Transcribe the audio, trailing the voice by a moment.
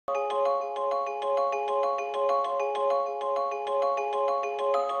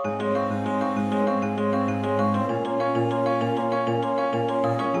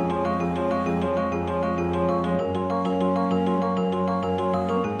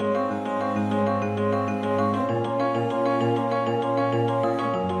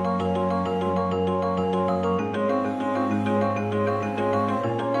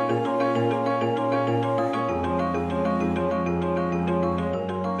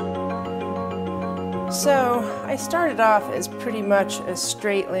So I started off as pretty much a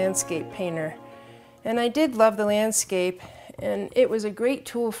straight landscape painter, and I did love the landscape, and it was a great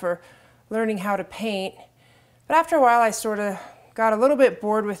tool for learning how to paint. But after a while I sort of got a little bit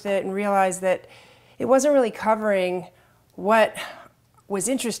bored with it and realized that it wasn't really covering what was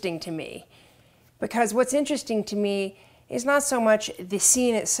interesting to me. Because what's interesting to me is not so much the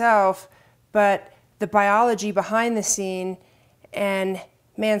scene itself, but the biology behind the scene and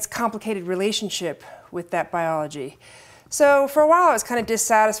man's complicated relationship with that biology. So for a while I was kind of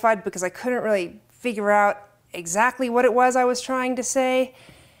dissatisfied because I couldn't really figure out exactly what it was I was trying to say.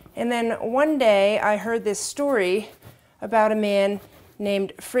 And then one day I heard this story about a man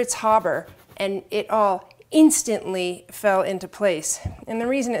named Fritz Haber, and it all instantly fell into place. And the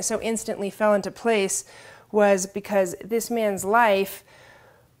reason it so instantly fell into place was because this man's life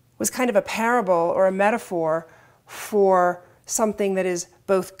was kind of a parable or a metaphor for something that is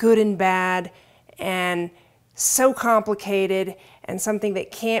both good and bad and so complicated and something that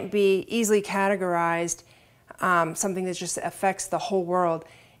can't be easily categorized, something that just affects the whole world.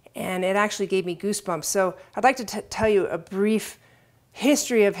 And it actually gave me goosebumps. So I'd like to tell you a brief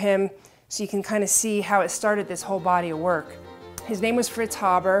history of him so you can kind of see how it started this whole body of work. His name was Fritz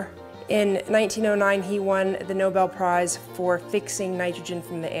Haber. In 1909 he won the Nobel Prize for fixing nitrogen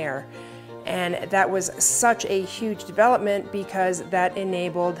from the air. And that was such a huge development because that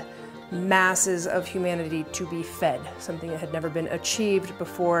enabled masses of humanity to be fed, something that had never been achieved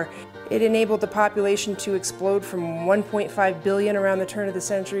before. It enabled the population to explode from 1.5 billion around the turn of the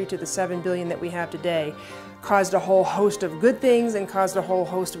century to the 7 billion that we have today. Caused a whole host of good things and caused a whole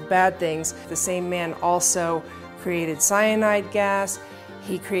host of bad things. The same man also created cyanide gas,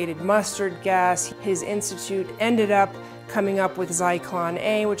 he created mustard gas. His institute ended up coming up with Zyklon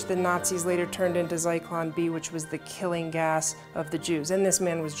A, which the Nazis later turned into Zyklon B, which was the killing gas of the Jews. And this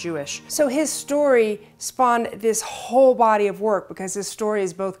man was Jewish. So his story spawned this whole body of work because his story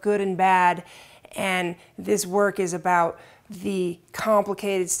is both good and bad. And this work is about the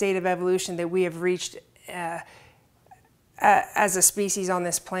complicated state of evolution that we have reached as a species on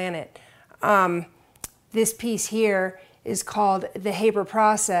this planet. This piece here is called the Haber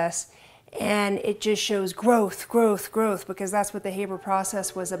process. And it just shows growth, growth, growth, because that's what the Haber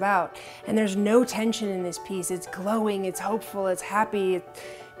process was about. And there's no tension in this piece. It's glowing, it's hopeful, it's happy,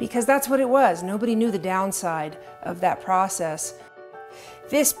 because that's what it was. Nobody knew the downside of that process.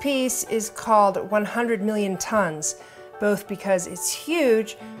 This piece is called 100 million tons, both because it's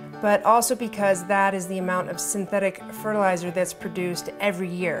huge, but also because that is the amount of synthetic fertilizer that's produced every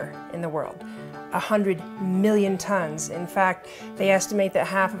year in the world. 100 million tons. In fact, they estimate that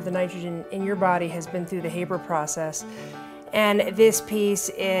half of the nitrogen in your body has been through the Haber process. And this piece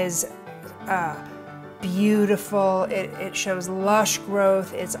is beautiful. It shows lush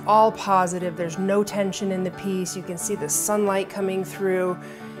growth. It's all positive. There's no tension in the piece. You can see the sunlight coming through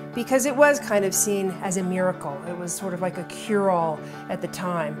because it was kind of seen as a miracle. It was sort of like a cure-all at the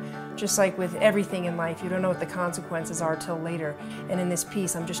time. Just like with everything in life, you don't know what the consequences are till later. And in this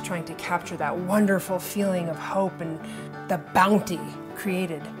piece, I'm just trying to capture that wonderful feeling of hope and the bounty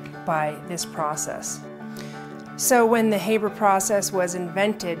created by this process. So when the Haber process was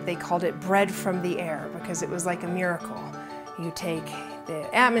invented, they called it bread from the air because it was like a miracle. You take the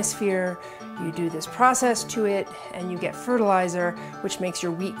atmosphere, you do this process to it, and you get fertilizer, which makes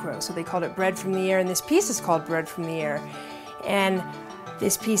your wheat grow. So they called it bread from the air, and this piece is called bread from the air. And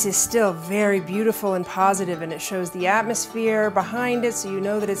this piece is still very beautiful and positive, and it shows the atmosphere behind it, so you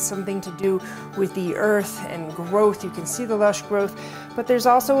know that it's something to do with the earth and growth. You can see the lush growth, but there's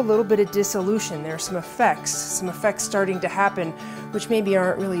also a little bit of dissolution. There are some effects starting to happen, which maybe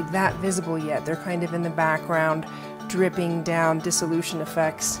aren't really that visible yet. They're kind of in the background, dripping down, dissolution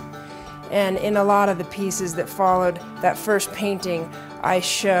effects. And in a lot of the pieces that followed that first painting, I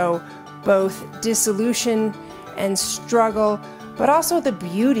show both dissolution and struggle, but also the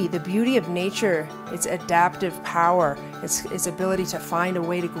beauty of nature, its adaptive power, its ability to find a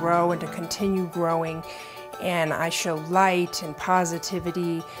way to grow and to continue growing. And I show light and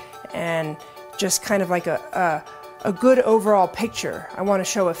positivity and just kind of like a good overall picture. I want to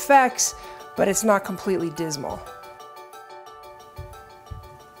show effects, but it's not completely dismal.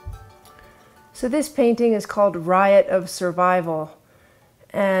 So this painting is called Riot of Survival.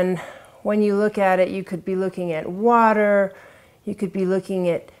 And when you look at it, you could be looking at water, you could be looking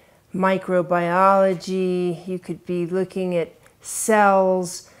at microbiology, you could be looking at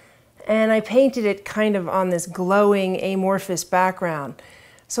cells, and I painted it kind of on this glowing amorphous background.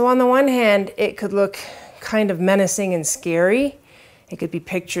 So on the one hand, it could look kind of menacing and scary. It could be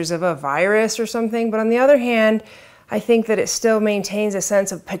pictures of a virus or something, but on the other hand, I think that it still maintains a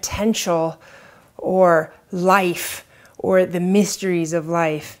sense of potential or life or the mysteries of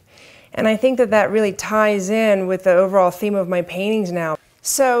life. And I think that that really ties in with the overall theme of my paintings now.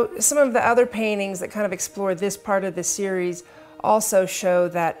 So some of the other paintings that kind of explore this part of the series also show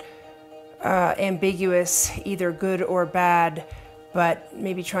that ambiguous, either good or bad, but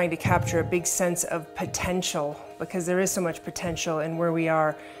maybe trying to capture a big sense of potential, because there is so much potential in where we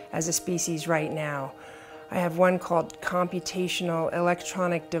are as a species right now. I have one called Computational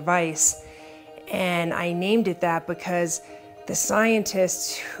Electronic Device, and I named it that because the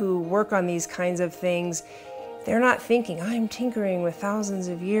scientists who work on these kinds of things, they're not thinking, I'm tinkering with thousands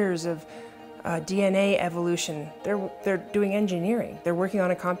of years of DNA evolution. They're doing engineering. They're working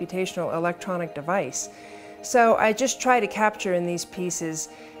on a computational electronic device. So I just try to capture in these pieces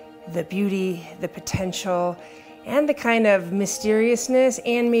the beauty, the potential, and the kind of mysteriousness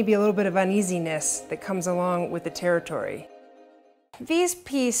and maybe a little bit of uneasiness that comes along with the territory. These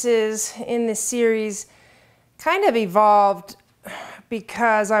pieces in this series kind of evolved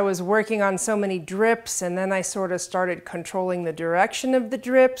because I was working on so many drips, and then I sort of started controlling the direction of the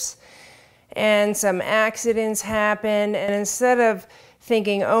drips, and some accidents happened, and instead of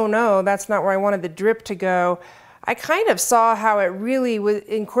thinking, oh no, that's not where I wanted the drip to go, I kind of saw how it really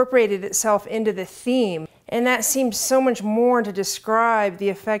incorporated itself into the theme. And that seemed so much more to describe the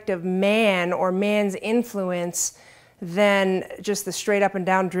effect of man or man's influence than just the straight up and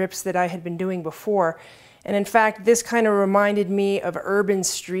down drips that I had been doing before. And in fact, this kind of reminded me of urban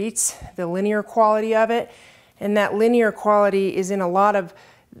streets, the linear quality of it. And that linear quality is in a lot of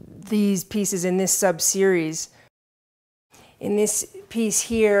these pieces in this sub-series. In this piece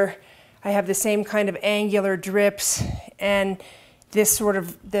here, I have the same kind of angular drips, and this sort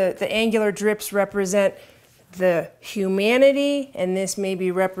of, the angular drips represent the humanity, and this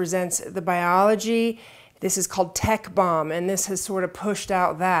maybe represents the biology. This is called tech bomb, and this has sort of pushed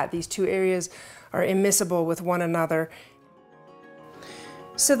out that. These two areas are immiscible with one another.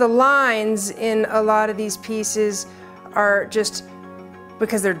 So the lines in a lot of these pieces are just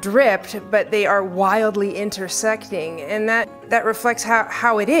because they're dripped, but they are wildly intersecting, and that reflects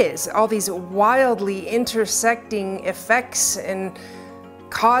how it is. All these wildly intersecting effects and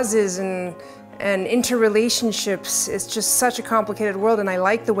causes and interrelationships. It's just such a complicated world, and I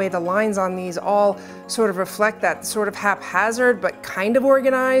like the way the lines on these all sort of reflect that, sort of haphazard but kind of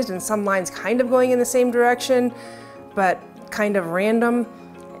organized, and some lines kind of going in the same direction but kind of random.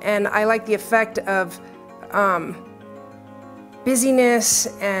 And I like the effect of busyness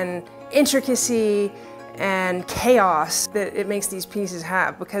and intricacy and chaos that it makes these pieces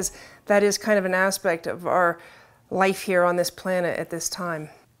have, because that is kind of an aspect of our life here on this planet at this time.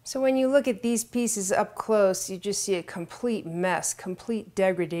 So when you look at these pieces up close, you just see a complete mess, complete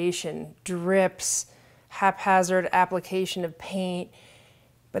degradation, drips, haphazard application of paint,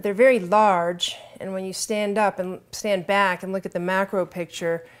 but they're very large, and when you stand up and stand back and look at the macro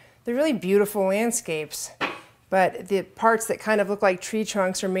picture, they're really beautiful landscapes. But the parts that kind of look like tree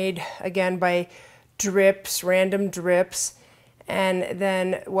trunks are made, again, by drips, random drips, and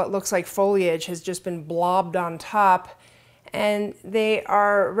then what looks like foliage has just been blobbed on top, and they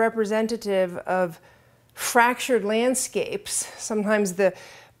are representative of fractured landscapes. Sometimes the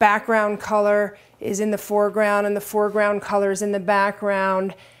background color is in the foreground and the foreground color is in the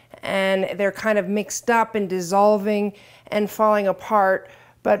background, and they're kind of mixed up and dissolving and falling apart,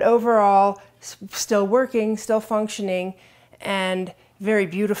 but overall still working, still functioning, and very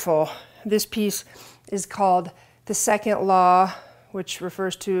beautiful. This piece is called The Second Law, which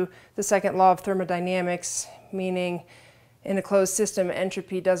refers to the second law of thermodynamics, meaning in a closed system,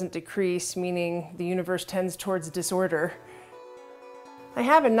 entropy doesn't decrease, meaning the universe tends towards disorder. I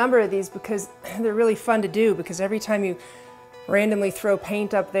have a number of these because they're really fun to do, because every time you randomly throw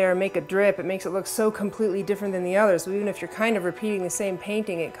paint up there and make a drip, it makes it look so completely different than the others. So even if you're kind of repeating the same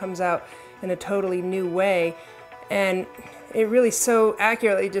painting, it comes out in a totally new way. And it really so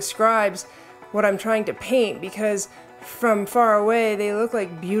accurately describes what I'm trying to paint, because from far away they look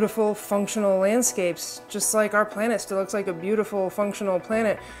like beautiful functional landscapes, just like our planet still looks like a beautiful functional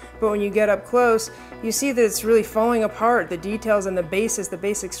planet. But when you get up close, you see that it's really falling apart. The details and the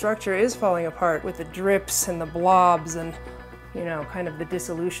basic structure is falling apart with the drips and the blobs and, you know, kind of the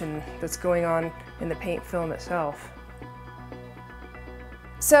dissolution that's going on in the paint film itself.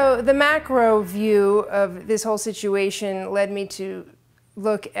 So the macro view of this whole situation led me to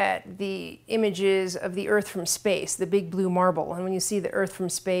look at the images of the Earth from space, the big blue marble. And when you see the Earth from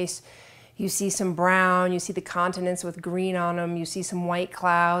space, you see some brown, you see the continents with green on them, you see some white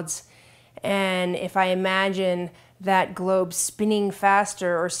clouds. And if I imagine that globe spinning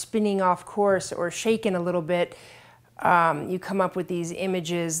faster or spinning off course or shaking a little bit, you come up with these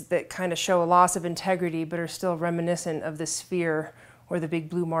images that kind of show a loss of integrity but are still reminiscent of the sphere or the big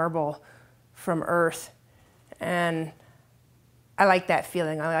blue marble from Earth. And I like that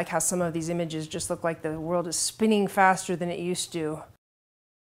feeling. I like how some of these images just look like the world is spinning faster than it used to.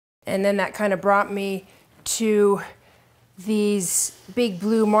 And then that kind of brought me to these big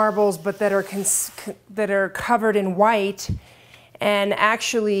blue marbles, but that are covered in white. And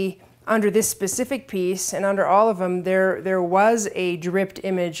actually, under this specific piece, and under all of them, there was a dripped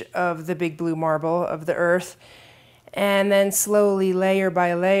image of the big blue marble, of the Earth. And then slowly, layer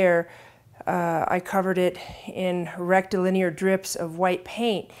by layer, I covered it in rectilinear drips of white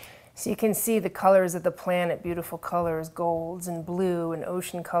paint. So you can see the colors of the planet, beautiful colors, golds and blue and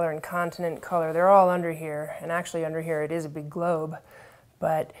ocean color and continent color. They're all under here. And actually under here it is a big globe,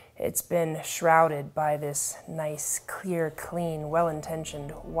 but it's been shrouded by this nice, clear, clean,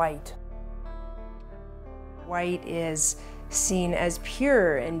 well-intentioned white. White is seen as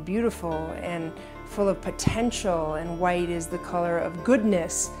pure and beautiful and full of potential, and white is the color of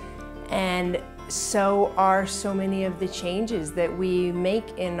goodness. And so are so many of the changes that we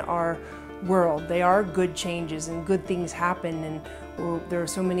make in our world. They are good changes and good things happen, and there are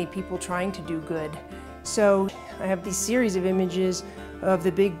so many people trying to do good. So I have these series of images of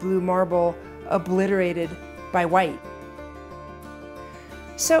the big blue marble obliterated by white.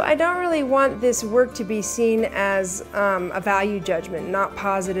 So I don't really want this work to be seen as a value judgment, not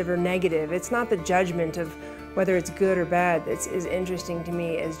positive or negative. It's not the judgment of whether it's good or bad that's as interesting to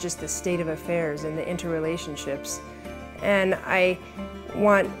me as just the state of affairs and the interrelationships. And I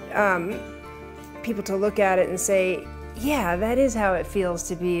want people to look at it and say, yeah, that is how it feels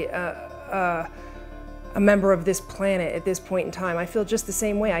to be a member of this planet at this point in time. I feel just the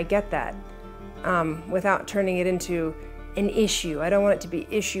same way, I get that, without turning it into an issue. I don't want it to be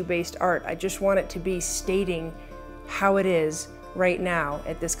issue-based art. I just want it to be stating how it is right now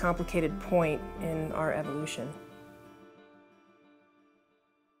at this complicated point in our evolution.